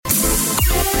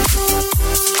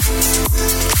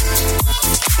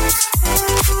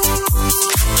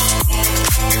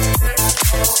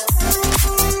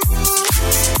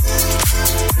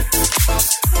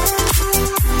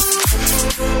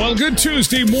good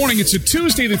Tuesday morning. It's a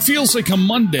Tuesday that feels like a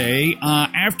Monday.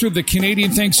 After the Canadian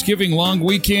Thanksgiving long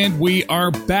weekend, we are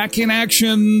back in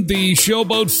action. The show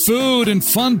about food and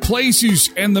fun places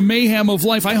and the mayhem of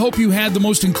life. I hope you had the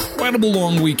most incredible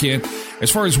long weekend. As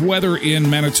far as weather in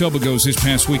Manitoba goes this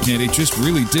past weekend, it just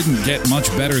really didn't get much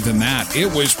better than that.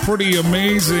 It was pretty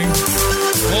amazing.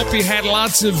 Hope you had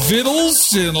lots of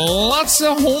vittles and lots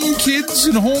of home kids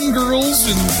and home girls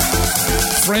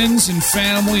and friends and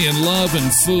family and love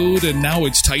and food, and now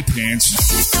it's Tight Pants.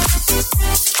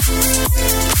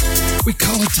 We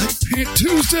call it Tight Pant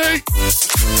Tuesday.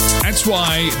 That's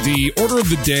why the order of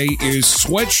the day is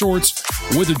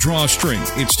sweatshorts with a drawstring.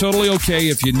 It's totally okay.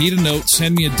 If you need a note,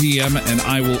 send me a DM and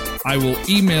I will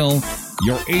email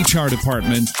your HR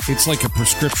department. It's like a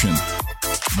prescription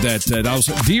that I was,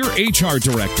 dear HR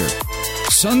director,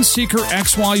 Sunseeker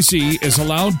XYZ is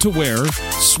allowed to wear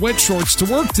sweatshorts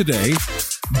to work today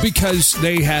because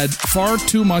they had far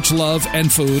too much love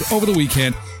and food over the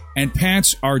weekend, and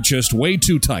pants are just way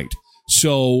too tight.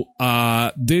 So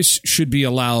this should be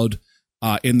allowed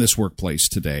in this workplace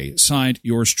today. Signed,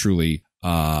 yours truly,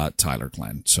 Tyler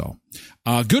Glenn. So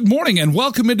good morning and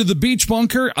welcome into the Beach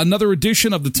Bunker, another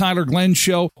edition of the Tyler Glenn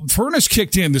Show. Furnace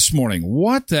kicked in this morning.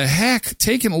 What the heck?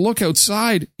 Taking a look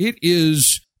outside. It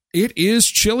is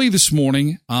chilly this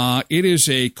morning. It is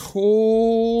a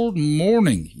cold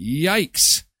morning.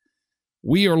 Yikes.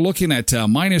 We are looking at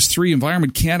 -3.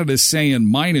 Environment Canada is saying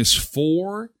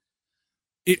 -4.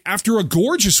 After a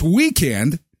gorgeous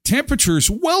weekend, temperatures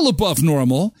well above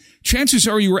normal. Chances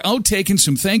are you were out taking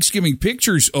some Thanksgiving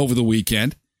pictures over the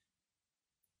weekend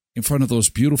in front of those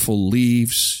beautiful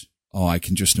leaves. Oh, I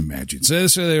can just imagine. So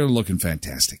they're looking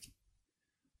fantastic.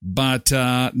 But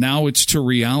now it's to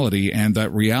reality, and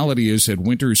that reality is that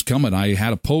winter is coming. I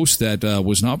had a post that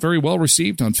was not very well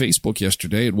received on Facebook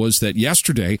yesterday. It was that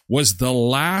yesterday was the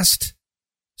last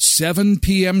 7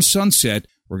 p.m. sunset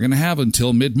we're going to have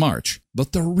until mid-March.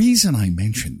 But the reason I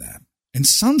mentioned that, and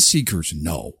Sunseekers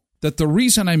know that the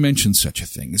reason I mentioned such a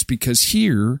thing is because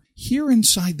here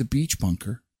inside the Beach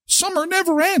Bunker, summer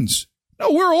never ends.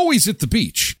 No, we're always at the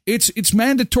beach. It's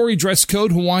mandatory dress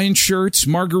code, Hawaiian shirts,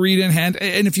 margarita in hand.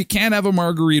 And if you can't have a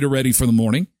margarita ready for the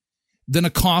morning, then a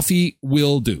coffee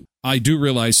will do. I do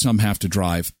realize some have to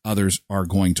drive. Others are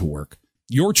going to work.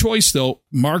 Your choice, though,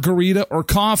 margarita or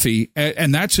coffee.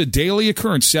 And that's a daily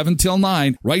occurrence, 7 till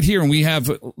 9, right here. And we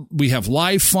have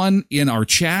live fun in our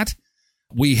chat.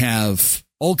 We have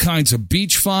all kinds of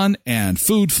beach fun and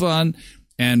food fun,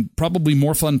 and probably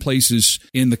more fun places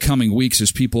in the coming weeks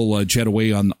as people jet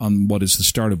away on what is the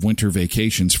start of winter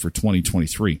vacations for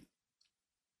 2023.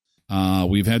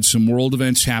 We've had some world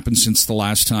events happen since the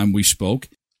last time we spoke.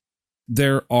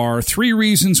 There are 3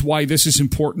 reasons why this is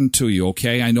important to you,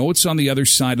 okay? I know it's on the other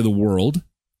side of the world,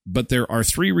 but there are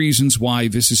 3 reasons why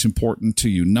this is important to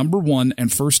you. Number 1,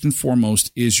 and first and foremost,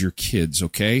 is your kids,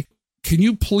 okay? Can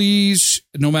you please,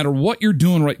 no matter what you're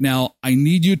doing right now, I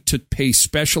need you to pay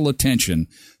special attention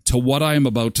to what I am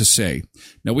about to say.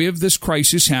 Now, we have this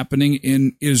crisis happening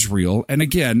in Israel, and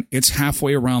again, it's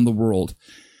halfway around the world.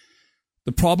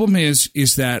 The problem is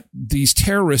that these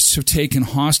terrorists have taken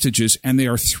hostages, and they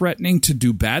are threatening to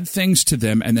do bad things to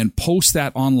them and then post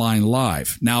that online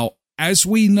live. Now, as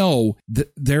we know,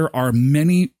 there are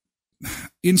many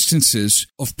instances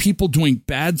of people doing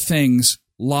bad things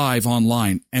live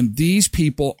online, and these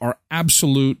people are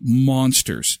absolute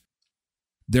monsters.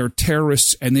 They're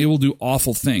terrorists, and they will do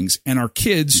awful things. And our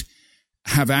kids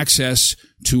have access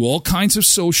to all kinds of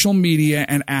social media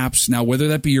and apps now, whether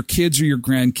that be your kids or your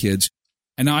grandkids.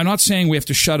 And now I'm not saying we have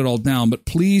to shut it all down, but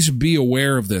please be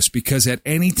aware of this, because at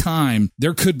any time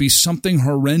there could be something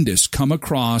horrendous come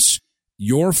across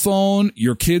your phone,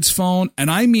 your kid's phone. And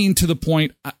I mean to the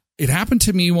point, it happened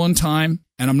to me one time.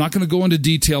 And I'm not going to go into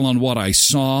detail on what I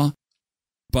saw,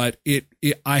 but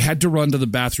I had to run to the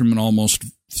bathroom and almost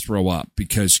throw up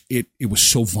because it was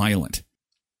so violent.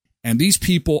 And these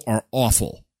people are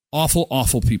awful, awful,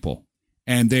 awful people.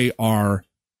 And they are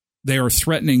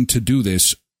threatening to do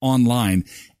this online.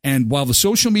 And while the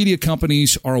social media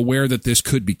companies are aware that this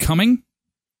could be coming,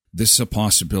 this is a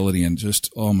possibility. And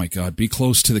just, oh my God, be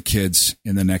close to the kids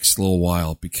in the next little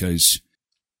while, because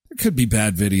there could be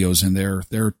bad videos, and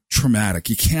they're traumatic.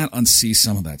 You can't unsee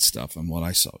some of that stuff. And what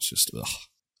I saw was just, ugh.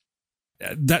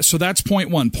 So that's point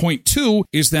one. Point two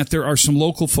is that there are some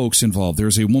local folks involved.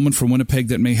 There's a woman from Winnipeg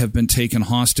that may have been taken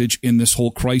hostage in this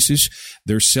whole crisis.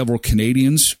 There's several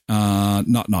Canadians,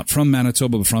 not from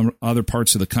Manitoba, but from other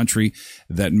parts of the country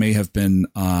that may have been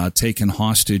taken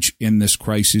hostage in this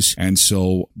crisis. And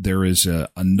so there is a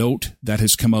note that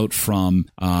has come out from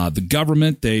the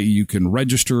government. You can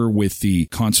register with the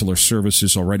consular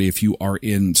services already if you are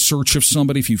in search of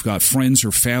somebody, if you've got friends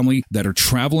or family that are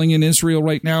traveling in Israel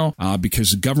right now,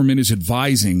 because the government is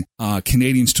advising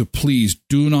Canadians to please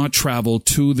do not travel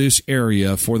to this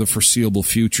area for the foreseeable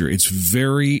future. It's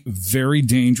very, very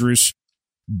dangerous.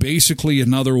 Basically,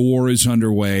 another war is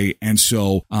underway, and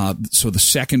so the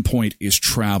second point is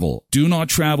travel. Do not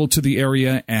travel to the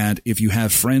area, and if you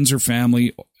have friends or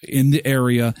family in the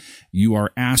area, you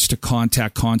are asked to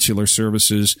contact consular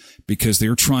services because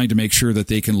they're trying to make sure that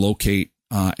they can locate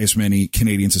as many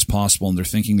Canadians as possible, and they're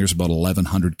thinking there's about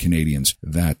 1,100 Canadians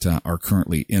that are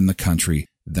currently in the country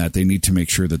that they need to make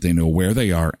sure that they know where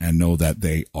they are and know that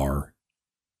they are.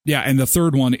 Yeah, and the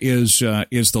third one is the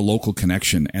local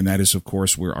connection, and that is, of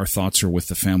course, where our thoughts are with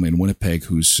the family in Winnipeg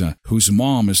whose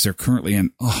mom is there currently,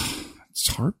 and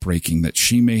it's heartbreaking that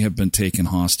she may have been taken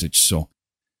hostage. So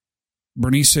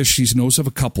Bernice says she knows of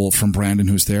a couple from Brandon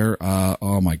who's there.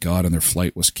 Oh, my God, and their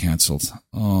flight was canceled.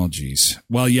 Oh, geez.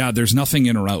 Well, yeah, there's nothing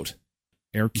in or out.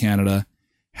 Air Canada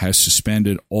has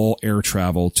suspended all air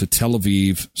travel to Tel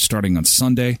Aviv starting on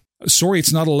Sunday. Sorry,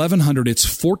 it's not 1,100,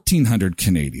 it's 1,400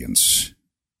 Canadians.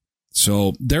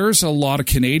 So there's a lot of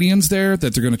Canadians there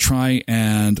that they're going to try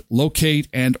and locate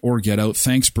and or get out.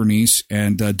 Thanks, Bernice.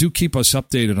 And do keep us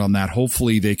updated on that.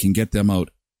 Hopefully they can get them out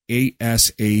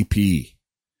ASAP.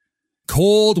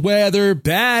 Cold weather,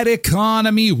 bad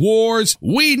economy, wars.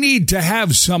 We need to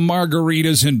have some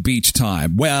margaritas and beach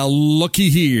time. Well, looky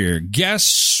here.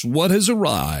 Guess what has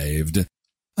arrived?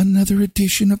 Another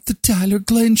edition of the Tyler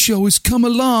Glenn Show has come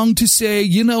along to say,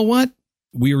 you know what?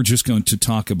 We are just going to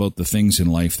talk about the things in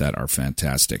life that are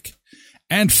fantastic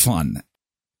and fun.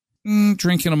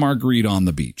 Drinking a margarita on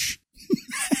the beach.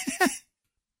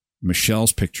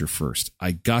 Michelle's picture first.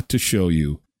 I got to show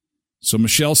you. So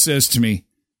Michelle says to me,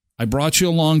 I brought you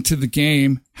along to the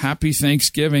game. Happy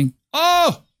Thanksgiving.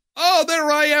 Oh, there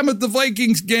I am at the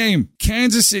Vikings game.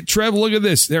 Kansas City, Trev, look at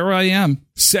this. There I am.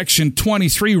 Section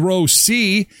 23, row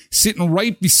C, sitting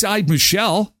right beside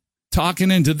Michelle,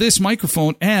 talking into this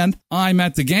microphone, and I'm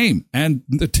at the game. And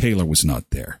the Taylor was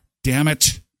not there. Damn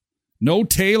it. No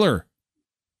Taylor.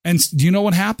 And do you know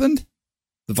what happened?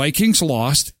 The Vikings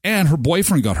lost, and her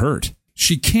boyfriend got hurt.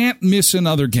 She can't miss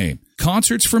another game.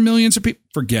 Concerts for millions of people,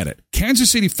 forget it.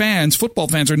 Kansas City fans, football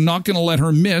fans, are not going to let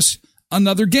her miss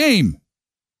another game.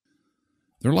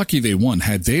 They're lucky they won.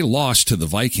 Had they lost to the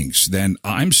Vikings, then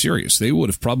I'm serious. They would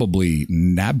have probably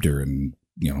nabbed her and,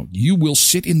 you will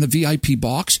sit in the VIP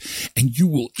box and you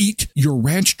will eat your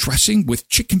ranch dressing with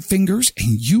chicken fingers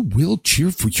and you will cheer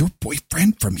for your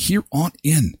boyfriend from here on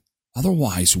in.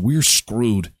 Otherwise, we're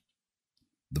screwed.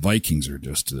 The Vikings are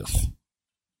just... Ugh.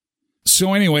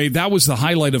 So anyway, that was the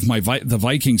highlight of the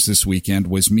Vikings this weekend,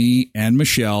 was me and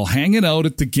Michelle hanging out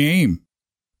at the game.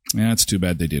 It's too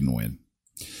bad they didn't win.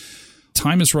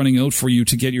 Time is running out for you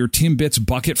to get your Timbits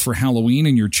bucket for Halloween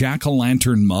and your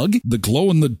jack-o'-lantern mug, the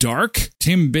glow-in-the-dark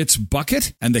Timbits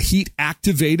bucket, and the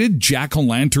heat-activated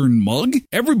jack-o'-lantern mug.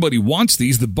 Everybody wants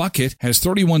these. The bucket has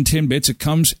 31 Timbits. It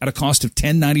comes at a cost of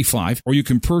 $10.95, or you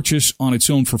can purchase on its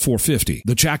own for $4.50.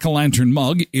 The jack-o'-lantern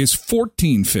mug is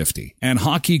 $14.50. And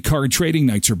hockey card trading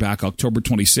nights are back October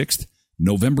 26th,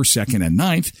 November 2nd and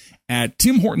 9th at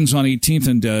Tim Hortons on 18th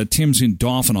and Tim's in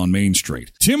Dauphin on Main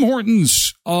Street. Tim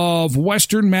Hortons of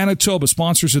Western Manitoba,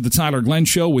 sponsors of the Tyler Glenn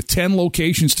Show, with 10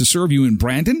 locations to serve you in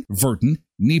Brandon, Virton,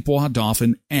 Neepawa,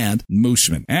 Dauphin, and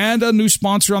Mooseman. And a new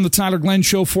sponsor on the Tyler Glenn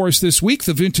Show for us this week,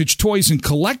 the Vintage Toys and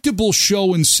Collectibles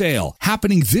Show and Sale,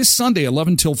 happening this Sunday,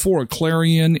 11 till 4 at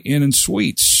Clarion Inn and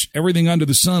Suites. Everything under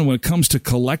the sun when it comes to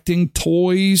collecting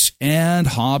toys and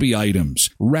hobby items,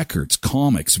 records,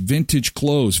 comics, vintage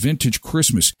clothes, vintage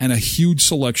Christmas, and a huge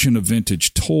selection of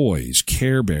vintage toys,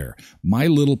 Care Bear, My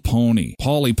Little Pony,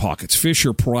 Polly Pockets,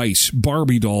 Fisher-Price,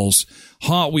 Barbie dolls,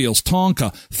 Hot Wheels,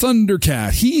 Tonka,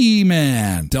 Thundercat,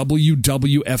 He-Man,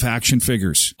 WWF action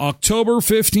figures. October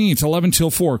 15th, 11 till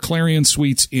 4, Clarion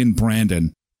Suites in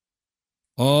Brandon.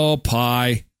 Oh,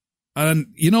 pie. And,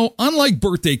 unlike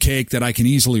birthday cake that I can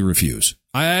easily refuse,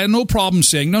 I had no problem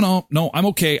saying, no, I'm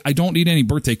okay. I don't need any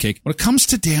birthday cake. When it comes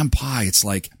to damn pie, it's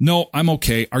like, no, I'm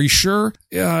okay. Are you sure?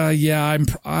 Yeah,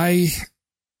 are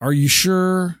you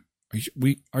sure?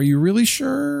 Are you really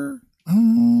sure?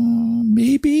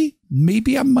 Maybe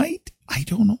I might. I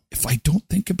don't know. If I don't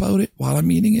think about it while I'm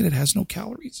eating it, it has no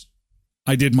calories.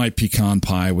 I did my pecan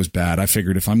pie. It was bad. I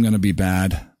figured if I'm going to be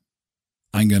bad,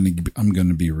 I'm going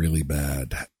to be really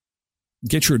bad.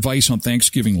 Get your advice on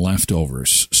Thanksgiving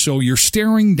leftovers. So you're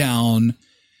staring down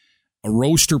a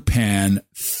roaster pan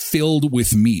filled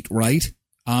with meat, right?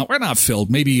 Or not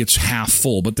filled. Maybe it's half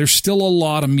full, but there's still a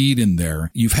lot of meat in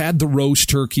there. You've had the roast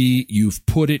turkey. You've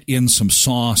put it in some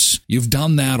sauce. You've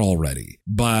done that already.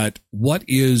 But what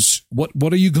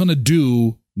are you going to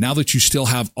do now that you still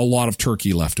have a lot of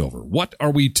turkey left over? What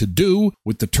are we to do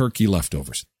with the turkey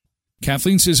leftovers?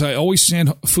 Kathleen says, I always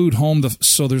send food home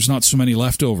so there's not so many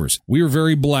leftovers. We were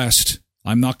very blessed.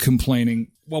 I'm not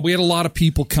complaining. Well, we had a lot of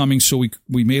people coming, so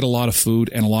we made a lot of food,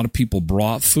 and a lot of people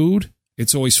brought food.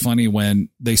 It's always funny when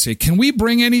they say, can we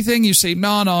bring anything? You say,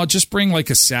 no, just bring like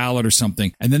a salad or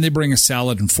something. And then they bring a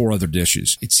salad and 4 other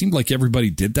dishes. It seemed like everybody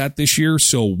did that this year,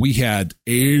 so we had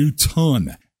a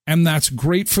ton. And that's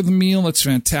great for the meal. It's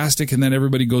fantastic. And then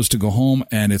everybody goes to go home,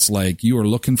 and it's like you are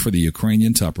looking for the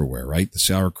Ukrainian Tupperware, right? The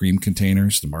sour cream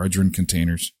containers, the margarine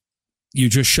containers. You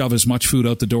just shove as much food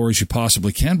out the door as you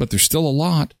possibly can, but there's still a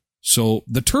lot. So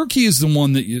the turkey is the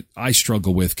one that I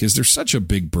struggle with because there's such a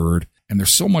big bird. And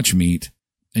there's so much meat,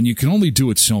 and you can only do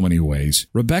it so many ways.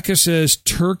 Rebecca says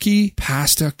turkey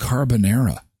pasta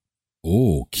carbonara.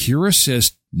 Oh, Kira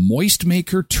says Moist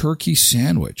Maker turkey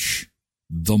sandwich.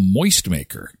 The Moist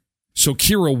Maker. So,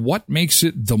 Kira, what makes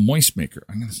it the Moist Maker?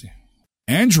 I'm going to see.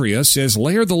 Andrea says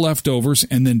layer the leftovers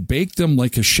and then bake them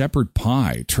like a shepherd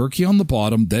pie. Turkey on the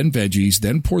bottom, then veggies,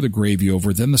 then pour the gravy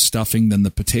over, then the stuffing, then the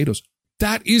potatoes.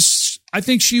 That is, I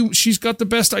think she's got the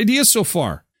best idea so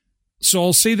far. So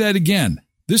I'll say that again.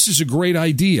 This is a great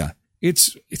idea.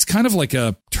 It's kind of like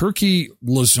a turkey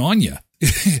lasagna.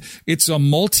 It's a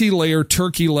multi-layer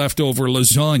turkey leftover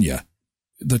lasagna.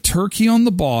 The turkey on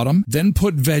the bottom, then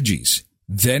put veggies,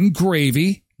 then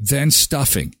gravy, then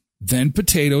stuffing, then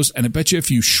potatoes, and I bet you if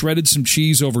you shredded some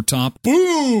cheese over top,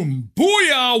 boom,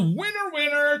 booyah,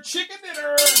 winner, chicken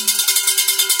dinner.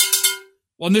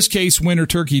 Well, in this case, winter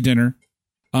turkey dinner.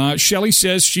 Shelley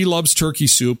says she loves turkey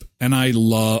soup, and I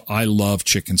love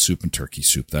chicken soup and turkey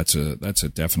soup. That's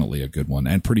definitely a good one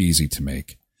and pretty easy to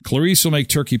make. Clarice will make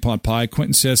turkey pot pie.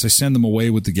 Quentin says I send them away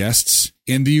with the guests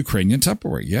in the Ukrainian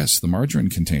Tupperware. Yes, the margarine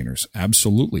containers.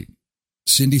 Absolutely.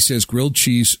 Cindy says grilled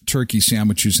cheese turkey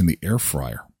sandwiches in the air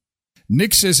fryer.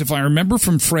 Nick says, if I remember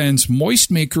from Friends, Moist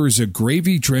Maker is a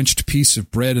gravy-drenched piece of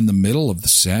bread in the middle of the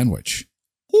sandwich.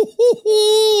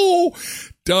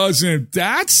 Doesn't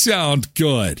that sound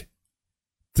good?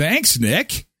 Thanks,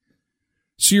 Nick.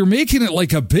 So you're making it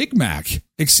like a Big Mac,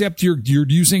 except you're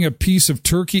using a piece of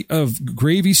turkey of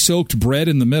gravy-soaked bread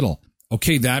in the middle.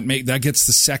 Okay, that gets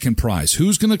the second prize.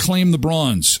 Who's going to claim the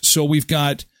bronze? So we've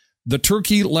got the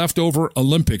turkey leftover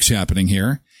Olympics happening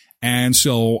here. And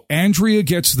so Andrea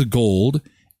gets the gold,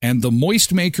 and the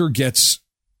Moist Maker gets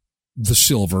the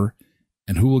silver.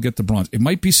 And who will get the bronze? It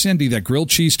might be Cindy, that grilled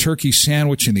cheese turkey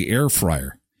sandwich in the air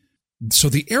fryer. So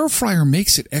the air fryer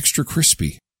makes it extra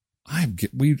crispy. I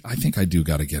think I do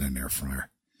got to get an air fryer.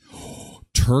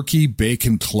 Turkey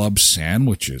bacon club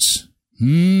sandwiches.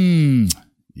 Yeah.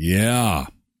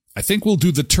 I think we'll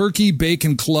do the turkey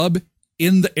bacon club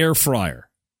in the air fryer.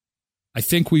 I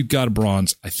think we've got a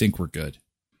bronze. I think we're good.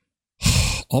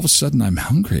 All of a sudden, I'm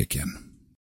hungry again.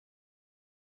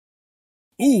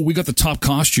 Ooh, we got the top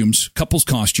costumes, couples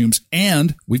costumes,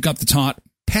 and we've got the top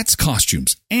pets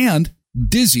costumes. And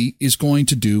Dizzy is going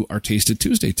to do our Taste It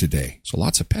Tuesday today. So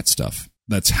lots of pet stuff.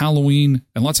 That's Halloween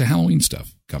and lots of Halloween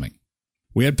stuff coming.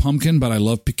 We had pumpkin, but I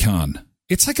love pecan.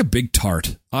 It's like a big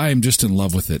tart. I am just in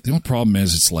love with it. The only problem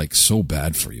is it's like so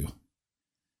bad for you.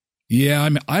 Yeah,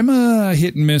 I'm a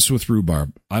hit and miss with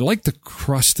rhubarb. I like the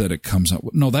crust that it comes out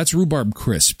with. No, that's rhubarb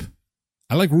crisp.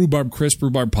 I like rhubarb crisp,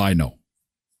 rhubarb pie, no.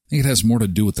 I think it has more to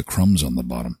do with the crumbs on the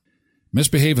bottom.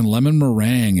 Misbehaving lemon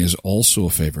meringue is also a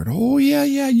favorite. Oh, yeah.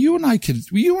 You and I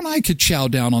could chow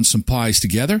down on some pies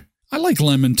together. I like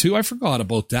lemon, too. I forgot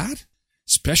about that.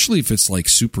 Especially if it's like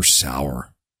super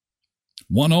sour.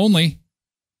 One only.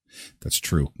 That's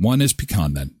true. One is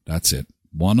pecan then. That's it.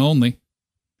 One only.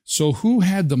 So who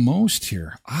had the most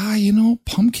here?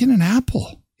 Pumpkin and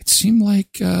apple. It seemed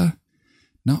like,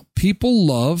 no, people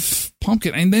love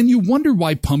pumpkin. And then you wonder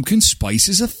why pumpkin spice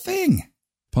is a thing.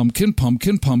 Pumpkin,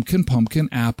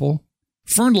 apple.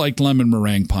 Fern liked lemon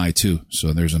meringue pie too.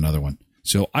 So there's another one.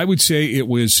 So I would say it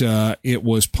was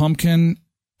pumpkin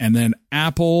and then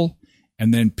apple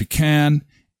and then pecan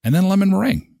and then lemon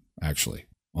meringue, actually,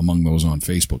 among those on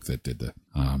Facebook that did the,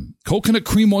 coconut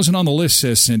cream wasn't on the list,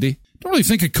 says Cindy. Don't really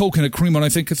think of coconut cream when I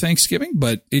think of Thanksgiving,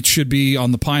 but it should be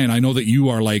on the pie. And I know that you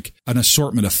are like an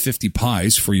assortment of 50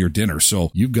 pies for your dinner. So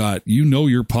you've got,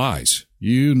 your pies,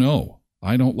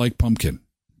 I don't like pumpkin,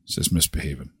 says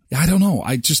Misbehaving. I don't know.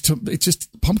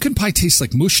 Pumpkin pie tastes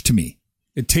like mush to me.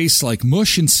 It tastes like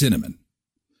mush and cinnamon.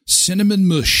 Cinnamon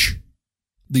mush.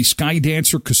 The Sky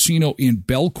Dancer Casino in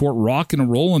Belcourt rocking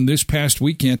and rolling this past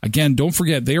weekend. Again, don't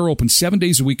forget, they are open 7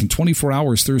 days a week and 24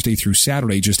 hours Thursday through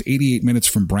Saturday, just 88 minutes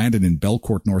from Brandon in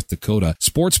Belcourt, North Dakota.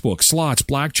 Sportsbook, slots,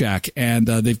 blackjack, and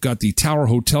they've got the Tower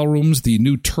Hotel rooms, the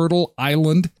new Turtle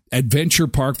Island Adventure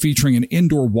Park featuring an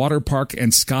indoor water park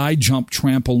and sky jump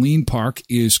trampoline park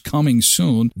is coming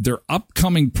soon. Their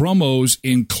upcoming promos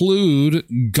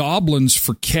include Goblins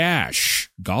for Cash.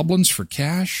 Goblins for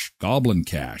Cash? Goblin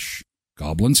Cash.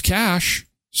 Goblins Cash.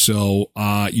 So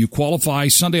you qualify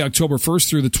Sunday, October 1st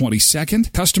through the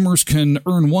 22nd. Customers can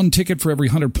earn one ticket for every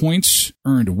 100 points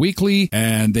earned weekly,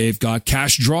 and they've got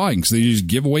cash drawings. They just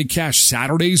give away cash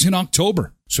Saturdays in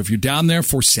October. So if you're down there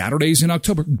for Saturdays in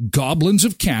October, Goblins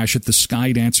of Cash at the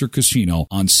Sky Dancer Casino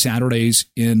on Saturdays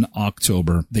in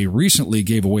October. They recently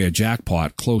gave away a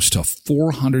jackpot close to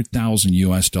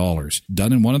 $400,000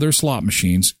 done in one of their slot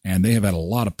machines, and they have had a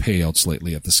lot of payouts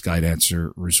lately at the Sky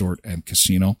Dancer Resort and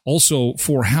Casino. Also,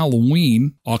 for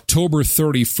Halloween, October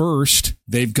 31st,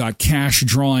 they've got cash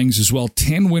drawings as well.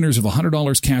 10 winners of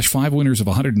 $100 cash, 5 winners of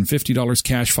 $150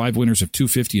 cash, 5 winners of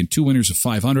 $250, and 2 winners of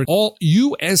 $500. All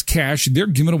U.S. cash they're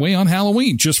giving away on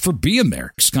Halloween just for being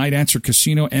there. Sky Dancer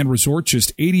Casino and Resort,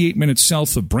 just 88 minutes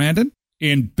south of Brandon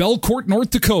in Belcourt, North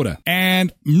Dakota.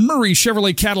 And Murray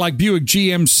Chevrolet Cadillac Buick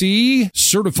GMC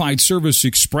Certified Service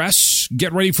Express.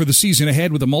 Get ready for the season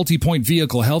ahead with a multi-point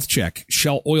vehicle health check,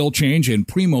 Shell oil change, and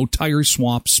Primo tire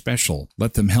swap special.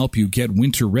 Let them help you get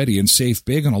winter ready and save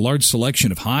big on a large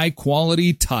selection of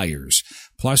high-quality tires.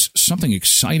 Plus, something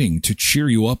exciting to cheer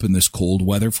you up in this cold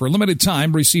weather. For a limited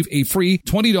time, receive a free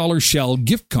 $20 Shell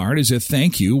gift card as a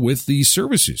thank you with these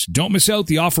services. Don't miss out.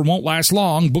 The offer won't last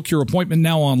long. Book your appointment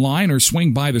now online or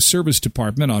swing by the service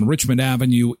department on Richmond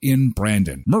Avenue in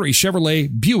Brandon. Murray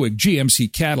Chevrolet Buick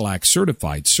GMC Cadillac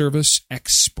Certified Service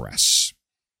Express.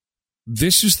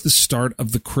 This is the start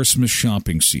of the Christmas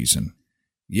shopping season.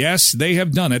 Yes, they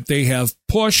have done it. They have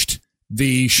pushed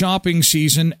the shopping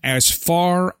season as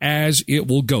far as it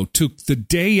will go. Took the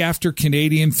day after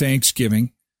Canadian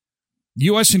Thanksgiving.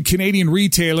 U.S. and Canadian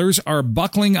retailers are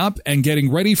buckling up and getting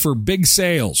ready for big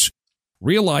sales,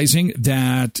 realizing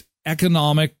that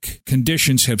economic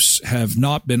conditions have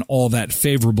not been all that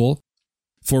favorable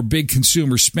for big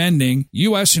consumer spending.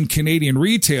 U.S. and Canadian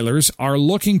retailers are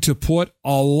looking to put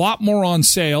a lot more on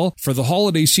sale for the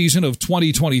holiday season of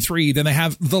 2023 than they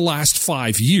have the last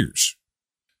 5 years.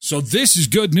 So this is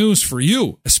good news for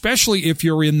you, especially if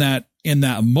you're in that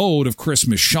mode of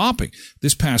Christmas shopping.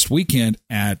 This past weekend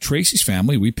at Tracy's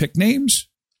Family, we picked names.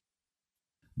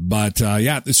 But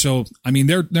so I mean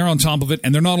they're on top of it,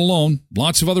 and they're not alone.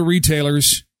 Lots of other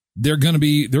retailers, they're going to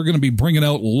be bringing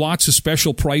out lots of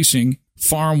special pricing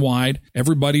far and wide.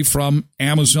 Everybody from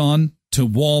Amazon to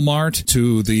Walmart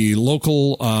to the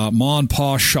local ma and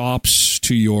pa shops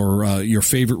to your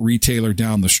favorite retailer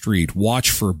down the street.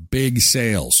 Watch for big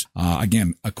sales.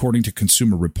 Again, according to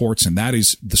Consumer Reports, and that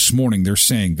is this morning, they're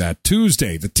saying that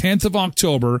Tuesday, the 10th of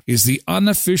October, is the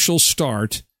unofficial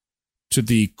start to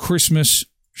the Christmas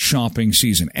shopping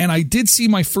season. And I did see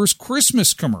my first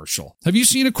Christmas commercial. Have you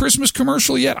seen a Christmas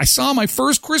commercial yet? I saw my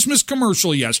first Christmas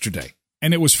commercial yesterday.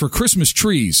 And it was for Christmas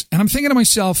trees. And I'm thinking to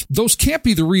myself, those can't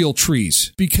be the real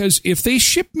trees. Because if they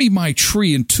ship me my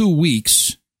tree in 2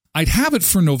 weeks, I'd have it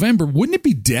for November. Wouldn't it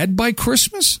be dead by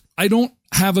Christmas? I don't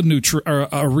have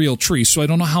a real tree, so I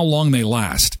don't know how long they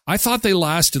last. I thought they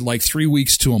lasted like 3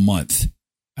 weeks to a month.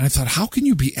 And I thought, how can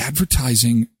you be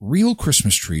advertising real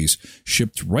Christmas trees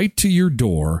shipped right to your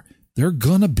door? They're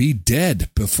gonna be dead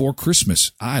before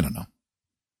Christmas. I don't know.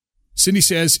 Cindy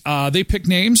says they pick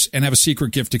names and have a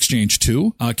secret gift exchange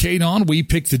too. Kate on, we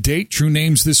pick the date. True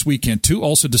names this weekend too.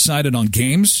 Also decided on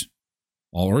games.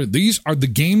 All right, these are the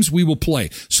games we will play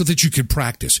so that you can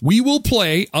practice. We will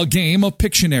play a game of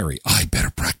Pictionary. I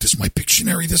better practice my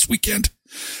Pictionary this weekend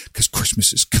because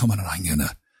Christmas is coming and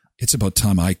it's about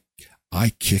time I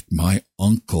kick my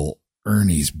Uncle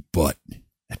Ernie's butt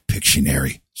at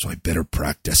Pictionary, so I better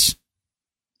practice.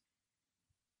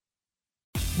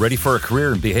 Ready for a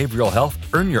career in behavioral health?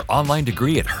 Earn your online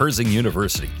degree at Herzing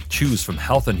University. Choose from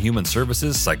health and human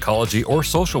services, psychology, or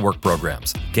social work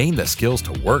programs. Gain the skills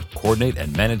to work, coordinate,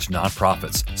 and manage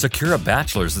nonprofits. Secure a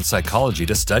bachelor's in psychology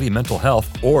to study mental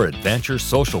health, or advance your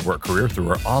social work career through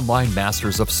our online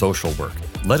Masters of Social Work.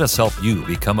 Let us help you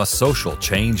become a social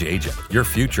change agent. Your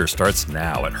future starts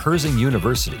now at Herzing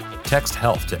University. Text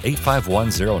HEALTH to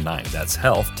 85109. That's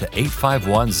HEALTH to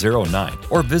 85109.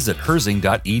 Or visit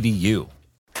herzing.edu.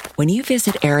 When you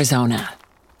visit Arizona,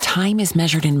 Time is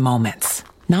measured in moments,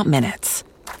 not minutes.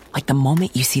 Like the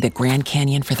moment you see the Grand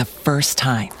Canyon for the first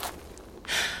time.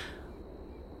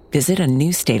 Visit a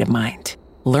new state of mind.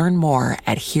 Learn more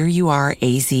at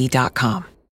hereyouareaz.com.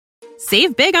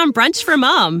 Save big on brunch for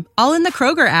mom, all in the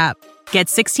Kroger app. Get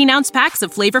 16-ounce packs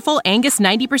of flavorful Angus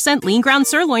 90% lean ground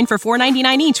sirloin for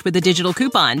 $4.99 each with a digital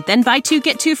coupon. Then buy 2,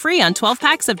 get 2 free on 12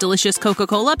 packs of delicious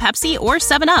Coca-Cola, Pepsi, or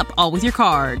 7-Up, all with your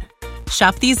card.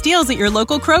 Shop these deals at your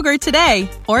local Kroger today,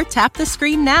 or tap the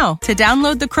screen now to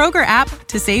download the Kroger app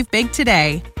to save big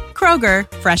today. Kroger,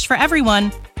 fresh for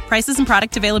everyone. Prices and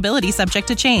product availability subject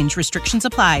to change. Restrictions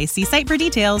apply. See site for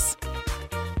details.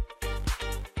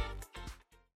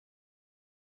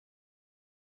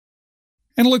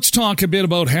 And let's talk a bit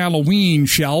about Halloween,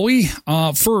 shall we?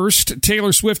 First,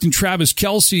 Taylor Swift and Travis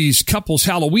Kelce's couple's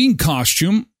Halloween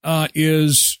costume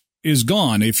is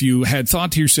gone. If you had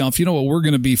thought to yourself, you know what we're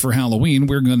going to be for Halloween?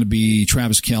 We're going to be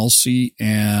Travis Kelce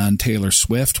and Taylor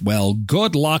Swift. Well,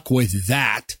 good luck with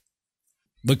that.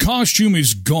 The costume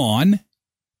is gone.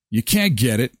 You can't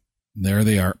get it. There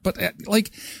they are. But,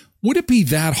 would it be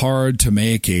that hard to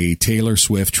make a Taylor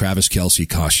Swift, Travis Kelce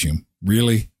costume?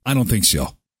 Really? I don't think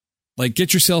so.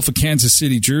 Get yourself a Kansas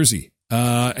City jersey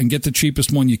and get the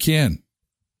cheapest one you can.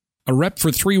 A rep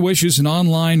for Three Wishes, an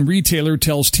online retailer,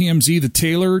 tells TMZ the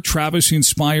Taylor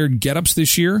Travis-inspired get-ups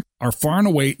this year are far and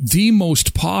away the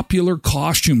most popular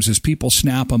costumes as people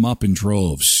snap them up in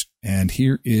droves. And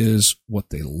here is what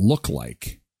they look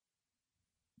like.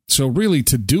 So really,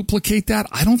 to duplicate that,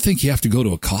 I don't think you have to go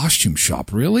to a costume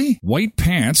shop, really. White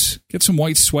pants, get some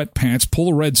white sweatpants, pull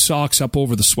the red socks up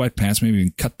over the sweatpants, maybe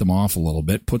even cut them off a little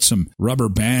bit, put some rubber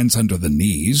bands under the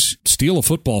knees, steal a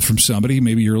football from somebody,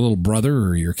 maybe your little brother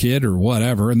or your kid or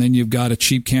whatever, and then you've got a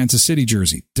cheap Kansas City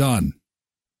jersey. Done.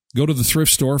 Go to the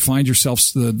thrift store, find yourself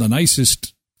the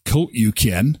nicest coat you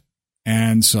can,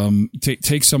 and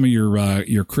take some of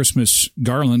your Christmas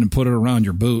garland and put it around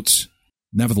your boots.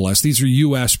 Nevertheless, these are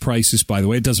U.S. prices, by the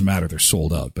way. It doesn't matter. They're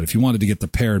sold out. But if you wanted to get the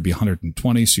pair, it'd be $120.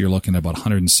 So you're looking at about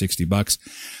 $160.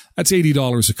 That's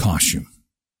 $80 a costume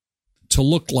to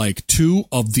look like two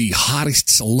of the hottest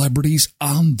celebrities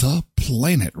on the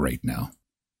planet right now.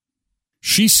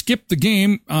 She skipped the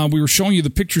game. We were showing you the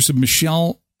pictures of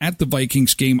Michelle at the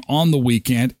Vikings game on the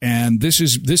weekend, and this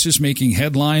is making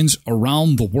headlines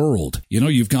around the world. You know,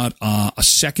 you've got a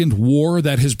second war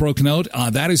that has broken out.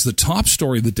 That is the top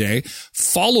story of the day,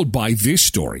 followed by this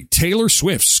story. Taylor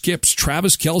Swift skips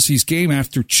Travis Kelce's game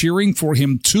after cheering for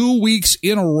him 2 weeks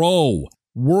in a row.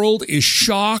 World is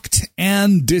shocked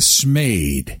and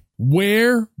dismayed.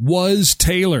 Where was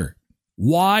Taylor?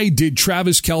 Why did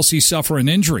Travis Kelce suffer an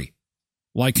injury?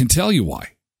 Well, I can tell you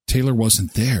why. Taylor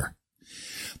wasn't there.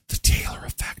 The Taylor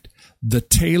effect. The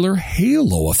Taylor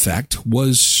halo effect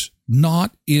was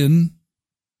not in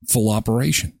full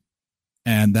operation.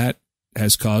 And that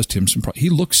has caused him some problems. He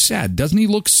looks sad. Doesn't he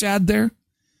look sad there?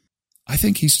 I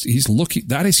think he's looking.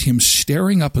 That is him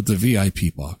staring up at the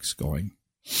VIP box going,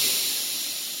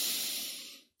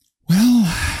 well,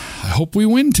 I hope we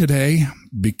win today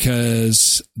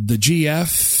because the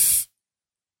GF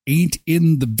ain't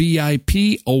in the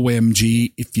VIP,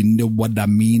 OMG, if you know what I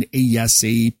mean,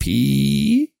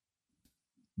 ASAP.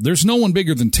 There's no one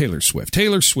bigger than Taylor Swift.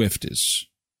 Taylor Swift is...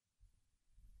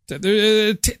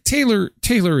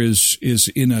 Taylor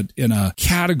is in a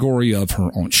category of her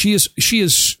own. She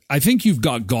is, I think you've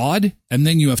got God, and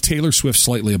then you have Taylor Swift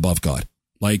slightly above God.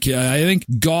 I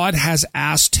think God has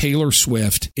asked Taylor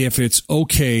Swift if it's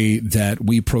okay that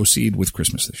we proceed with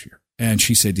Christmas this year. And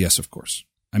she said, yes, of course.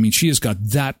 I mean, she has got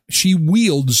that, she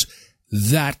wields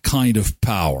that kind of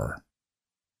power.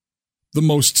 The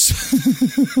most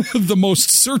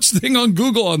searched thing on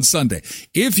Google on Sunday.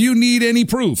 If you need any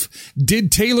proof,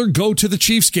 did Taylor go to the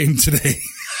Chiefs game today?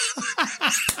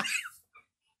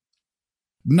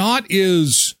 Not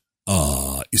is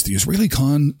the Israeli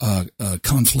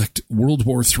conflict World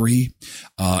War III?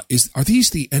 Are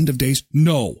these the end of days?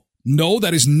 No,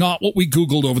 that is not what we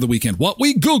Googled over the weekend. What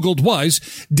we Googled was,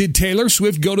 did Taylor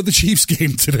Swift go to the Chiefs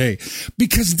game today?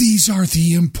 Because these are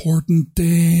the important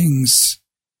things.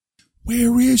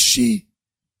 Where is she?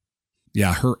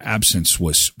 Yeah, her absence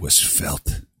was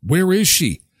felt. Where is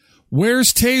she?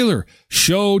 Where's Taylor?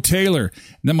 Show Taylor.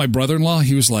 And then my brother-in-law,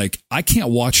 he was like, I can't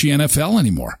watch the NFL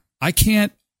anymore. I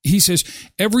can't. He says,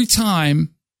 every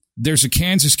time there's a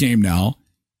Kansas game now,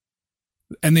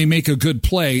 and they make a good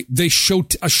play, they show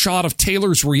a shot of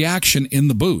Taylor's reaction in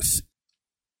the booth.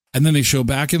 And then they show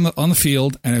back on the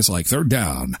field, and it's like 3rd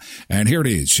down. And here it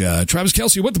is. Travis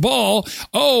Kelce with the ball.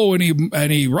 Oh,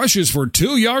 and he rushes for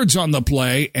 2 yards on the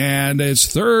play, and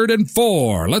it's 3rd and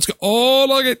 4. Let's go. Oh,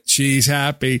 look at, she's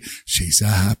happy. She's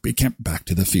happy. Back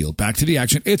to the field. Back to the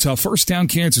action. It's a 1st down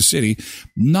Kansas City.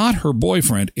 Not her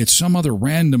boyfriend. It's some other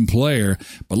random player.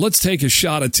 But let's take a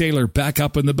shot at Taylor back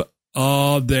up in the...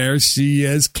 Oh, there she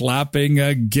is, clapping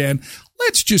again.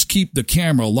 Let's just keep the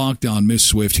camera locked on Miss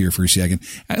Swift here for a second,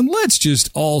 and let's just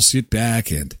all sit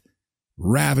back and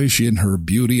ravish in her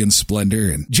beauty and splendor.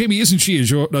 And Jamie, isn't she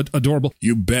adorable?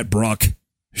 You bet, Brock.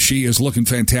 She is looking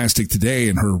fantastic today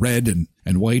in her red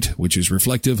and white, which is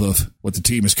reflective of what the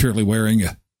team is currently wearing.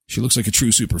 She looks like a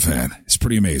true superfan. It's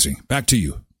pretty amazing. Back to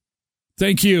you.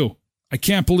 Thank you. I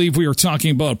can't believe we are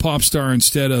talking about a pop star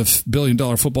instead of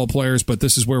billion-dollar football players, but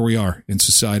this is where we are in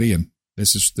society, and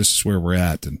this is where we're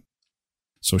at. And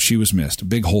so she was missed. A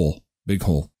big hole. Big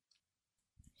hole.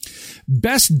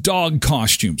 Best dog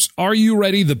costumes. Are you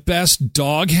ready? The best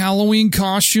dog Halloween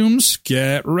costumes?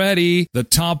 Get ready. The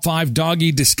top 5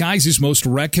 doggy disguises most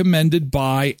recommended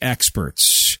by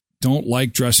experts. Don't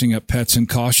like dressing up pets in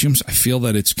costumes. I feel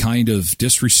that it's kind of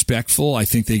disrespectful. I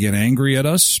think they get angry at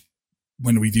us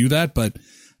when we do that, but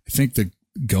I think the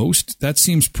ghost, that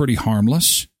seems pretty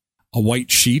harmless. A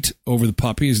white sheet over the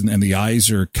puppies and the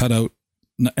eyes are cut out,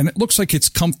 and it looks like it's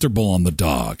comfortable on the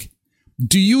dog.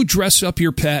 Do you dress up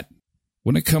your pet?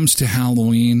 When it comes to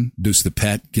Halloween, does the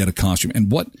pet get a costume?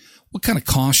 And what kind of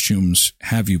costumes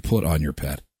have you put on your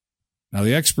pet? Now,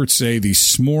 the experts say the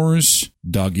s'mores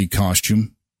doggy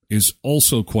costume is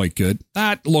also quite good.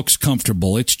 That looks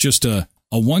comfortable. It's just a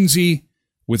onesie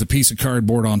with a piece of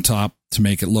cardboard on top to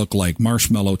make it look like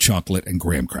marshmallow, chocolate, and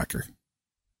graham cracker.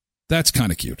 That's kind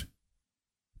of cute.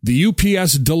 The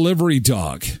UPS delivery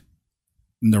dog.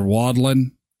 And they're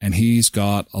waddling, and he's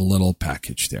got a little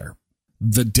package there.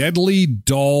 The deadly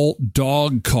doll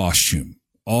dog costume.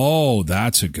 Oh,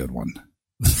 that's a good one.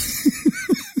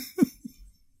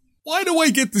 Why do I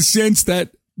get the sense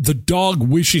that the dog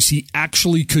wishes he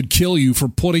actually could kill you for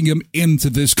putting him into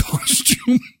this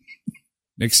costume?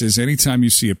 Nick says, anytime you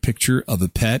see a picture of a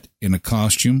pet in a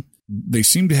costume, they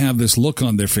seem to have this look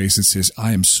on their face that says,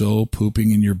 I am so pooping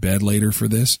in your bed later for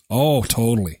this. Oh,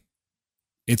 totally.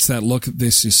 It's that look.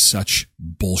 This is such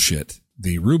bullshit.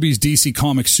 The Ruby's DC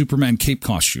Comics Superman cape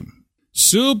costume.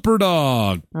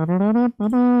 Superdog.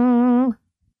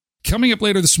 Coming up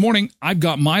later this morning, I've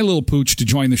got my little pooch to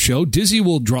join the show. Dizzy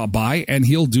will drop by, and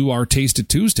he'll do our Taste It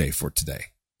Tuesday for today.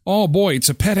 Oh, boy, it's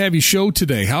a pet-heavy show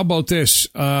today. How about this?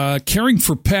 Caring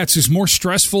for pets is more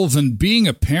stressful than being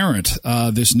a parent.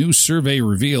 This new survey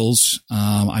reveals,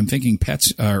 I'm thinking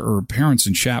pets or parents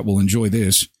in chat will enjoy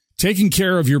this. Taking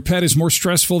care of your pet is more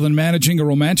stressful than managing a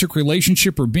romantic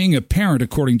relationship or being a parent,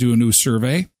 according to a new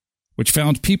survey, which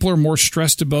found people are more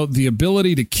stressed about the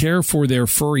ability to care for their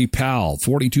furry pal,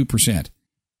 42%.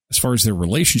 As far as their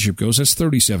relationship goes, that's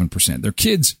 37%. Their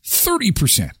kids,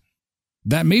 30%.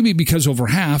 That may be because over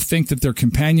half think that their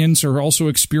companions are also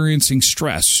experiencing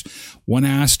stress. When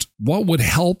asked what would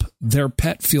help their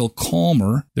pet feel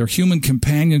calmer, their human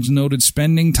companions noted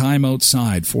spending time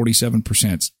outside,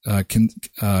 47%,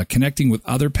 connecting with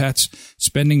other pets,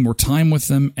 spending more time with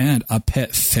them, and a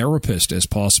pet therapist as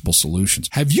possible solutions.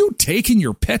 Have you taken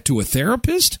your pet to a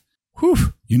therapist?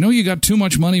 Whew. You know you got too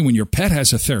much money when your pet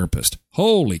has a therapist.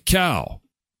 Holy cow.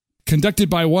 Conducted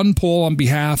by One Poll on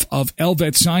behalf of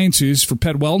Elvet Sciences for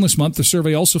Pet Wellness Month, the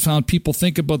survey also found people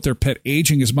think about their pet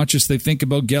aging as much as they think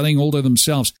about getting older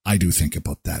themselves. I do think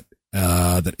about that.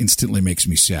 That instantly makes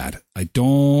me sad. I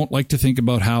don't like to think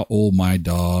about how old my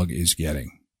dog is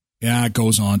getting. Yeah, it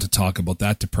goes on to talk about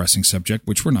that depressing subject,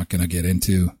 which we're not going to get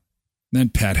into. Then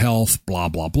pet health, blah,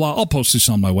 blah, blah. I'll post this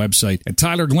on my website at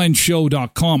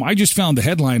TylerGlennShow.com. I just found the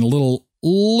headline a little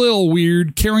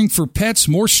weird. Caring for pets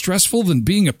more stressful than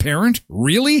being a parent?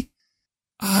 Really?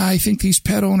 I think these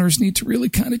pet owners need to really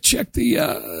kind of check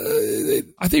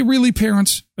are they really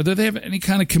parents? Or do they have any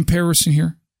kind of comparison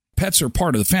here? Pets are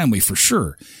part of the family for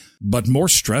sure, but more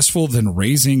stressful than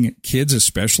raising kids,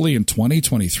 especially in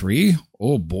 2023?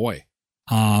 Oh boy.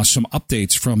 Some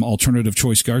updates from Alternative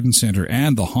Choice Garden Center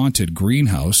and the Haunted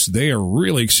Greenhouse. They are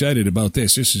really excited about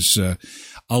this. This is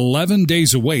 11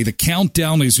 days away. The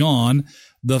countdown is on.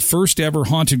 The first ever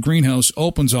Haunted Greenhouse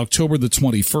opens October the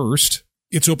 21st.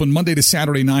 It's open Monday to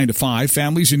Saturday, 9 to 5.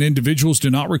 Families and individuals do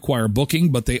not require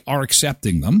booking, but they are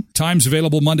accepting them. Times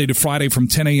available Monday to Friday from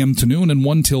 10 a.m. to noon and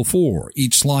 1 till 4.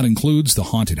 Each slot includes the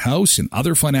haunted house and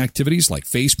other fun activities like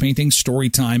face painting, story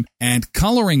time, and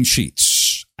coloring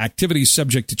sheets. Activities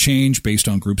subject to change based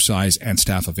on group size and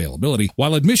staff availability.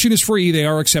 While admission is free, they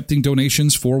are accepting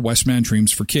donations for Westman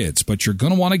Dreams for Kids. But you're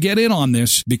going to want to get in on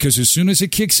this, because as soon as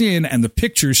it kicks in and the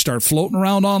pictures start floating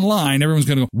around online, everyone's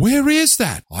going to go, where is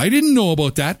that? I didn't know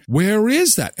about that. Where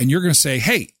is that? And you're going to say,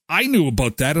 hey, I knew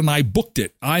about that and I booked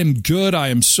it. I'm good. I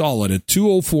am solid at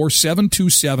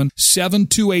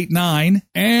 204-727-7289.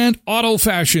 And Auto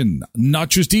Fashion, not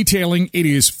just detailing, it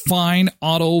is fine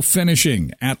auto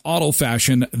finishing. At Auto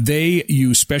Fashion, they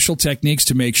use special techniques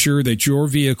to make sure that your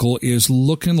vehicle is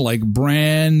looking like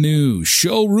brand new,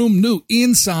 showroom new,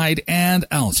 inside and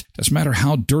out. Doesn't matter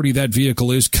how dirty that vehicle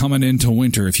is coming into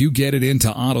winter. If you get it into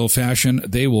Auto Fashion,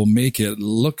 they will make it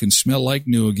look and smell like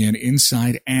new again,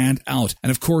 inside and out.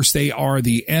 And of course, they are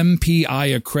the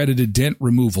MPI accredited dent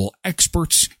removal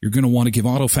experts. You're going to want to give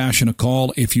Auto Fashion a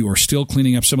call if you are still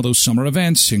cleaning up some of those summer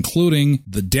events, including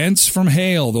the dents from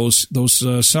hail, those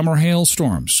summer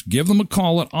hailstorms. Give them a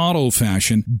call at Auto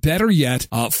Fashion. Better yet,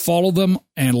 follow them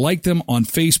and like them on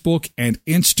Facebook and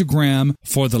Instagram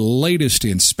for the latest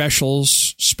in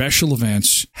specials, special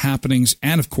events, happenings,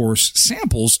 and of course,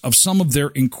 samples of some of their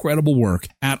incredible work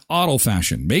at Auto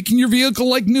Fashion, making your vehicle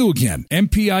like new again.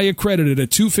 MPI accredited at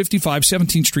 255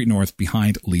 17th Street North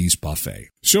behind Lee's Buffet.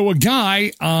 So a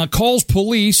guy calls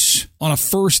police on a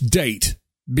first date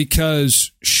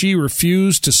because she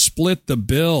refused to split the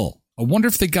bill. I wonder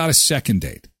if they got a second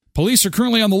date. Police are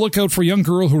currently on the lookout for a young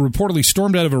girl who reportedly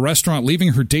stormed out of a restaurant,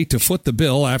 leaving her date to foot the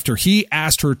bill after he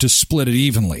asked her to split it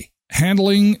evenly.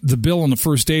 Handling the bill on the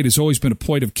first date has always been a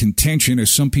point of contention, as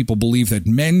some people believe that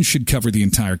men should cover the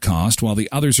entire cost, while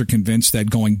the others are convinced that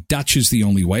going Dutch is the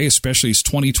only way, especially as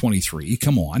 2023.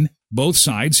 Come on. Both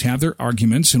sides have their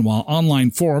arguments, and while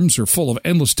online forums are full of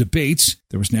endless debates,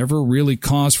 there was never really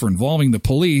cause for involving the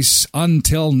police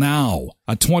until now.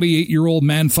 A 28-year-old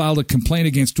man filed a complaint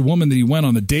against a woman that he went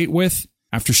on a date with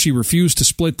after she refused to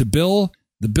split the bill.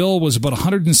 The bill was about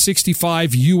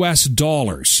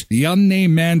 $165. The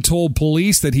unnamed man told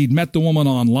police that he'd met the woman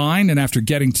online, and after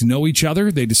getting to know each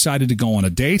other, they decided to go on a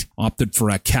date, opted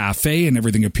for a cafe, and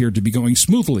everything appeared to be going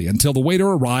smoothly until the waiter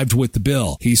arrived with the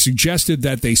bill. He suggested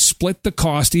that they split the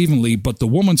cost evenly, but the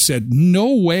woman said,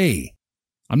 no way.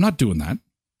 I'm not doing that.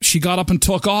 She got up and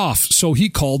took off, so he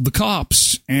called the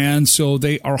cops. And so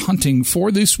they are hunting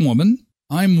for this woman.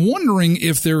 I'm wondering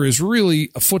if there is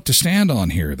really a foot to stand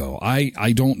on here, though.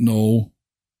 I don't know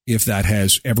if that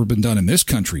has ever been done in this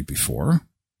country before.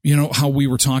 You know, how we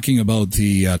were talking about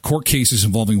the court cases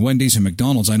involving Wendy's and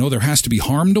McDonald's. I know there has to be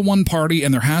harm to one party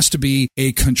and there has to be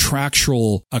a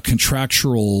contractual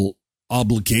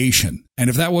obligation. And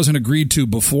if that wasn't agreed to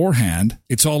beforehand,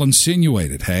 it's all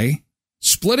insinuated, hey?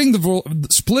 Splitting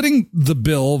the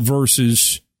bill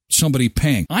versus somebody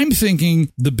paying. I'm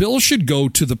thinking the bill should go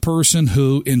to the person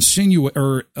who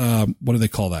what do they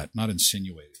call that? Not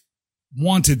insinuated.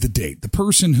 Wanted the date. The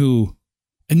person who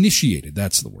initiated.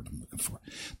 That's the word I'm looking for.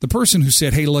 The person who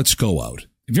said, hey, let's go out.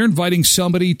 If you're inviting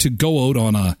somebody to go out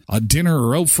on a dinner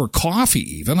or out for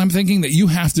coffee even, I'm thinking that you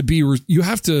have to be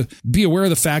aware of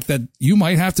the fact that you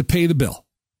might have to pay the bill.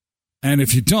 And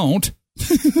if you don't,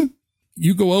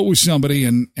 you go out with somebody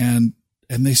and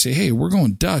they say, hey, we're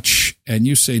going Dutch, and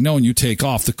you say no, and you take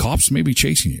off, the cops may be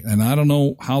chasing you. And I don't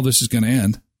know how this is going to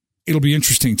end. It'll be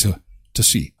interesting to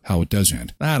see how it does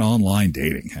end. That online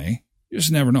dating, hey? You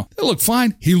just never know. They look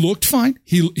fine. He looked fine.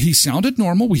 He sounded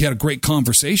normal. We had a great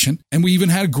conversation, and we even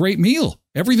had a great meal.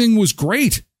 Everything was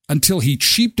great until he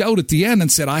cheaped out at the end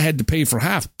and said I had to pay for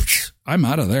half. I'm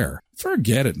out of there.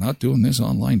 Forget it. Not doing this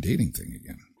online dating thing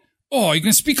again. Oh, you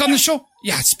going to speak on the show?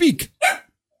 Yeah, speak.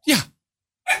 Yeah.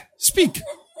 Speak.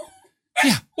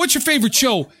 Yeah. What's your favorite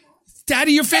show?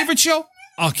 Daddy, your favorite show?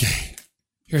 Okay.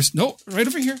 Right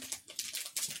over here.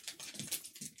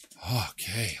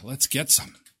 Okay. Let's get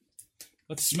some.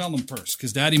 Let's smell them first,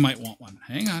 because Daddy might want one.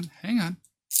 Hang on.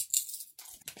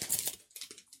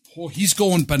 Oh, he's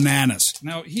going bananas.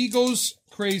 Now, he goes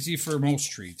crazy for most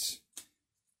treats,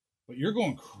 but you're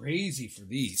going crazy for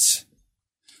these.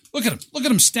 Look at him. Look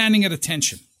at him standing at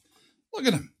attention. Look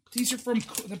at him. These are from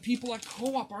the people at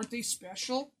Co-op. Aren't they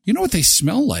special? You know what they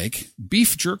smell like?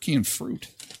 Beef jerky and fruit.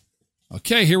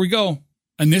 Okay, here we go.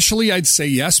 Initially, I'd say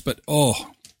yes, but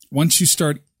once you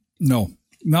start, no,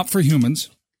 not for humans.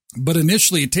 But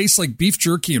initially, it tastes like beef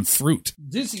jerky and fruit.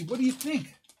 Dizzy, what do you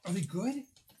think? Are they good?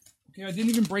 Okay, I didn't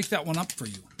even break that one up for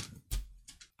you.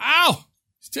 Ow!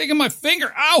 He's taking my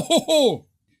finger. Ow!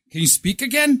 Can you speak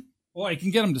again? Oh, I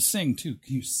can get him to sing, too.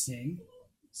 Can you sing?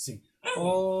 Sing.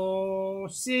 Oh,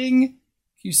 sing. Can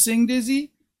you sing,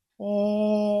 Dizzy?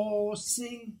 Oh,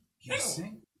 sing. Can you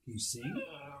sing? Can you sing?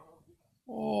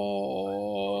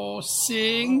 Oh,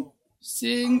 sing.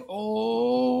 Sing.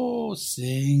 Oh,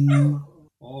 sing.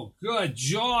 Oh, good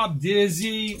job,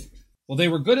 Dizzy. Well, they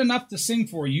were good enough to sing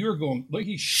for you. You're going, look,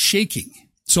 he's shaking.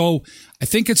 So I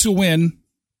think it's a win.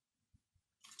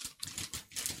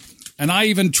 And I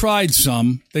even tried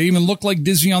some. They even look like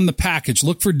Dizzy on the package.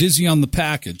 Look for Dizzy on the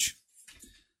package.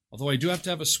 Although I do have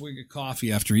to have a swig of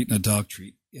coffee after eating a dog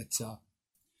treat. It's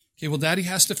okay, well, Daddy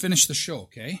has to finish the show,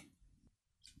 okay?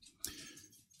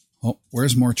 Oh,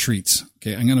 where's more treats?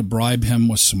 Okay, I'm going to bribe him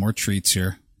with some more treats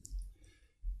here.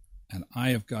 And I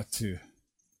have got to...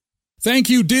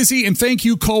 Thank you, Dizzy, and thank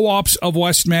you, Co-ops of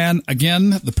Westman.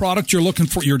 Again, the product you're looking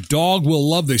for, your dog will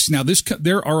love this. Now,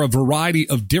 there are a variety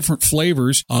of different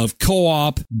flavors of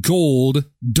Co-op Gold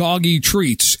doggy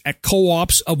treats at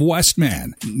Co-ops of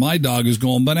Westman. My dog is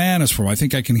going bananas for them. I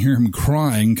think I can hear him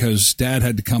crying because Dad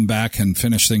had to come back and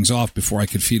finish things off before I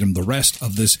could feed him the rest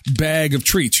of this bag of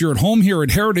treats. You're at home here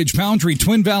at Heritage, Boundary,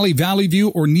 Twin Valley, Valley View,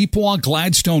 or Neepawa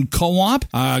Gladstone Co-op.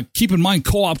 Keep in mind,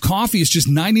 Co-op coffee is just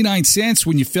 99 cents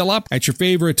when you fill up at your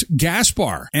favorite gas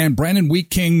bar. And Brandon Wheat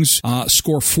King's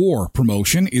Score 4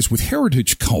 promotion is with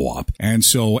Heritage Co-op. And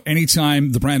so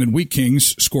anytime the Brandon Wheat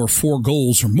Kings score 4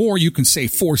 goals or more, you can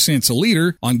save 4 cents a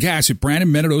liter on gas at Brandon,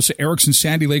 Menodosa, Erickson,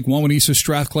 Sandy Lake, Wawanesa,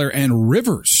 Strathclair, and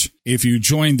Rivers if you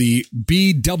join the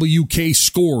BWK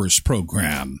Scores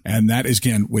program. And that is,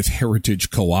 again, with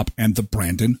Heritage Co-op and the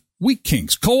Brandon Wheat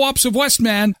Kings. Co-ops of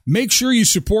Westman, make sure you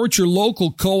support your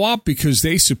local co-op because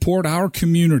they support our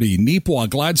community. Neepawa,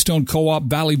 Gladstone Co-op,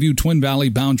 Valley View, Twin Valley,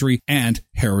 Boundary, and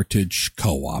Heritage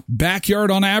Co-op.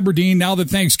 Backyard on Aberdeen, now that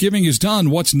Thanksgiving is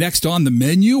done, what's next on the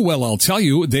menu? Well, I'll tell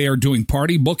you, they are doing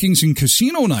party bookings and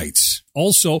casino nights.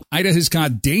 Also, Ida has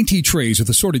got dainty trays with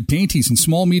assorted dainties in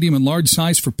small, medium, and large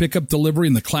size for pickup, delivery,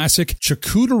 and the classic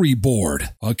charcuterie board.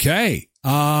 Okay.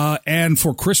 And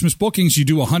for Christmas bookings, you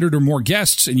do 100 or more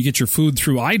guests and you get your food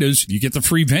through Ida's. You get the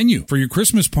free venue for your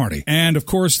Christmas party. And of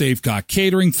course, they've got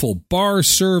catering, full bar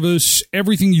service,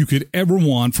 everything you could ever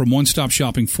want from one-stop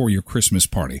shopping for your Christmas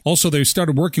party. Also, they've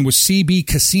started working with CB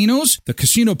Casinos. The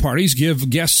casino parties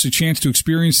give guests a chance to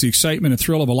experience the excitement and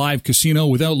thrill of a live casino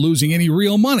without losing any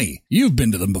real money. You've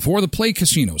been to them before. The Play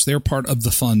Casinos, they're part of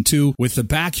the fun too. With the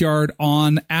Backyard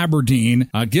on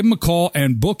Aberdeen, give them a call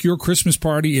and book your Christmas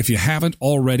party if you haven't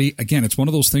already. Again, it's one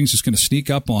of those things that's going to sneak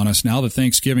up on us now that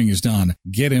Thanksgiving is done.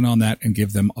 Get in on that and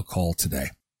give them a call today.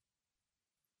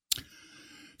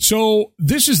 So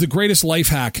this is the greatest life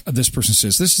hack, this person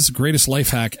says. This is the greatest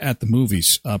life hack at the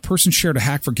movies. A person shared a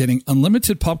hack for getting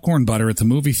unlimited popcorn butter at the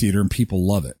movie theater and people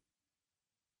love it.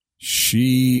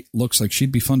 She looks like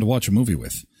she'd be fun to watch a movie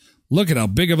with. Look at how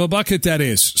big of a bucket that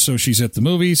is. So she's at the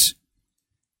movies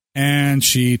and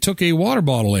she took a water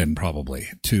bottle in probably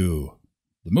to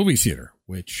the movie theater,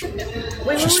 which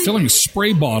she's filling a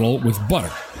spray bottle with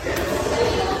butter.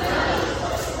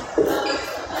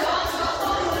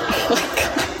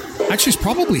 Actually, it's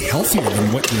probably healthier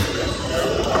than what you...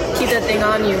 Keep that thing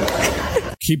on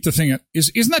you. Keep the thing...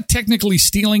 Isn't that technically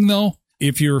stealing, though?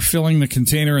 If you're filling the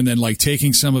container and then, like,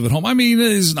 taking some of it home. I mean, it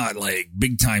is not, like,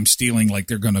 big-time stealing like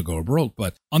they're going to go broke.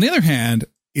 But on the other hand,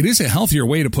 it is a healthier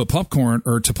way to put popcorn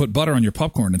or to put butter on your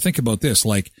popcorn. And think about this.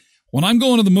 Like, when I'm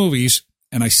going to the movies...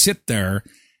 and I sit there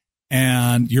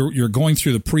and you're going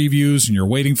through the previews and you're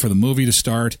waiting for the movie to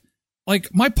start.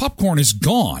 Like, my popcorn is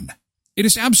gone. It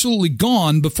is absolutely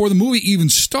gone before the movie even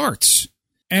starts.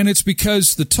 And it's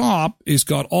because the top has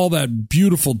got all that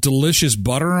beautiful, delicious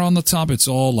butter on the top. It's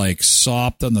all like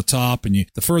sopped on the top. And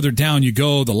the further down you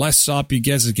go, the less sop you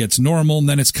get, it gets normal. And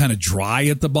then it's kind of dry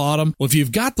at the bottom. Well, if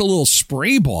you've got the little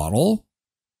spray bottle,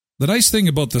 the nice thing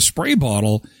about the spray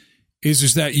bottle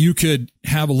is that you could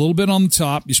have a little bit on the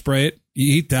top, you spray it,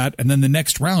 you eat that, and then the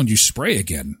next round you spray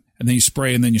again. And then you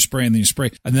spray, and then you spray, and then you spray.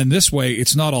 And then this way,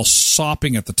 it's not all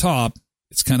sopping at the top.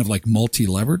 It's kind of like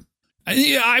multi-levered.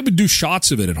 I would do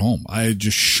shots of it at home.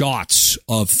 Just shots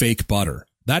of fake butter.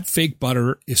 That fake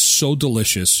butter is so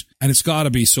delicious, and it's got to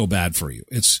be so bad for you.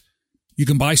 You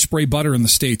can buy spray butter in the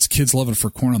States. Kids love it for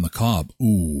corn on the cob.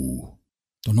 Ooh.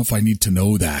 Don't know if I need to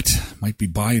know that. Might be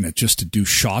buying it just to do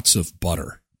shots of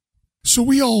butter. So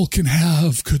we all can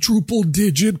have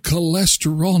quadruple-digit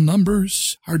cholesterol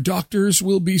numbers. Our doctors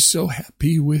will be so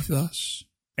happy with us.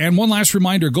 And one last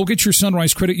reminder, go get your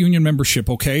Sunrise Credit Union membership,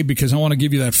 okay? Because I want to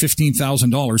give you that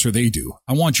 $15,000, or they do.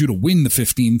 I want you to win the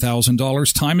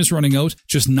 $15,000. Time is running out.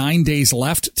 Just 9 days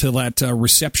left to that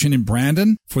reception in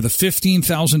Brandon for the $15,000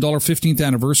 15th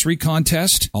anniversary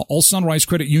contest. All Sunrise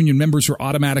Credit Union members are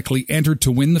automatically entered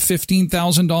to win the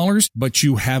 $15,000, but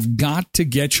you have got to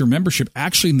get your membership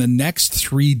actually in the next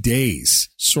 3 days.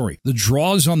 Sorry, the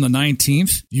draw is on the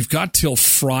 19th. You've got till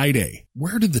Friday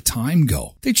where did the time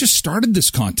go? They just started this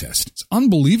contest. It's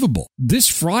unbelievable. This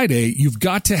Friday, you've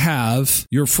got to have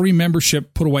your free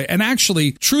membership put away. And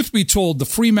actually, truth be told, the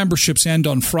free memberships end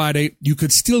on Friday. You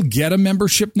could still get a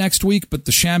membership next week, but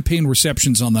the champagne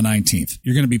reception's on the 19th.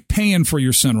 You're going to be paying for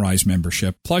your Sunrise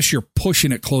membership. Plus, you're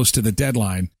pushing it close to the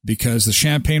deadline because the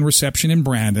champagne reception in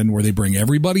Brandon, where they bring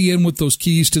everybody in with those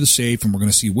keys to the safe, and we're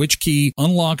going to see which key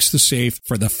unlocks the safe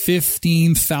for the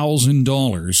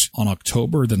 $15,000 on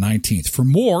October the 19th. For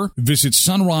more, visit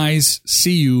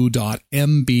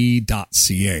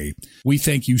sunrisecu.mb.ca. We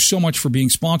thank you so much for being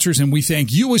sponsors, and we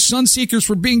thank you as Sunseekers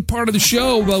for being part of the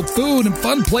show about food and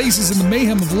fun places and the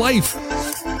mayhem of life.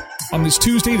 On this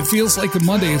Tuesday, it feels like a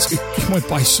Monday. It went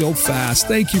by so fast.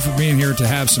 Thank you for being here to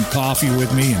have some coffee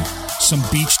with me and some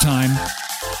beach time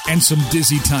and some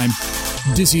Dizzy time.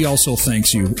 Dizzy also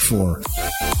thanks you for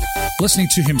listening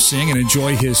to him sing and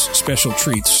enjoy his special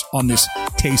treats on this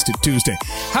Taste It Tuesday.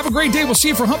 Have a great day. We'll see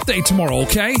you for Hump Day tomorrow,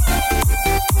 okay?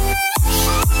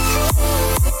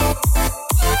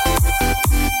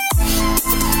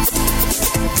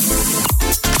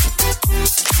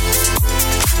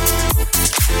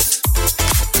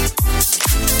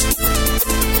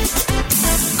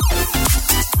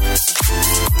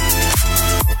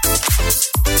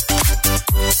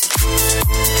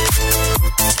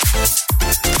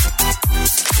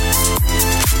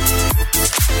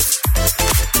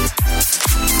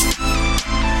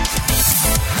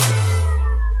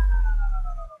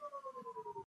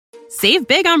 Save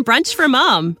big on brunch for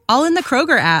mom, all in the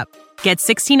Kroger app. Get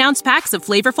 16-ounce packs of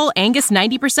flavorful Angus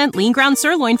 90% lean ground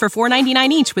sirloin for $4.99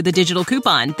 each with a digital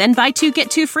coupon. Then buy 2, get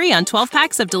 2 free on 12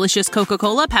 packs of delicious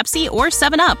Coca-Cola, Pepsi, or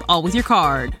 7-Up, all with your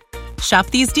card. Shop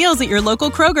these deals at your local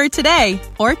Kroger today,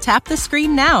 or tap the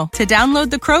screen now to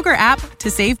download the Kroger app to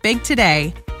save big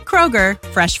today. Kroger,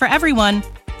 fresh for everyone.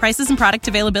 Prices and product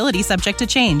availability subject to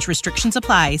change. Restrictions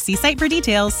apply. See site for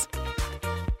details.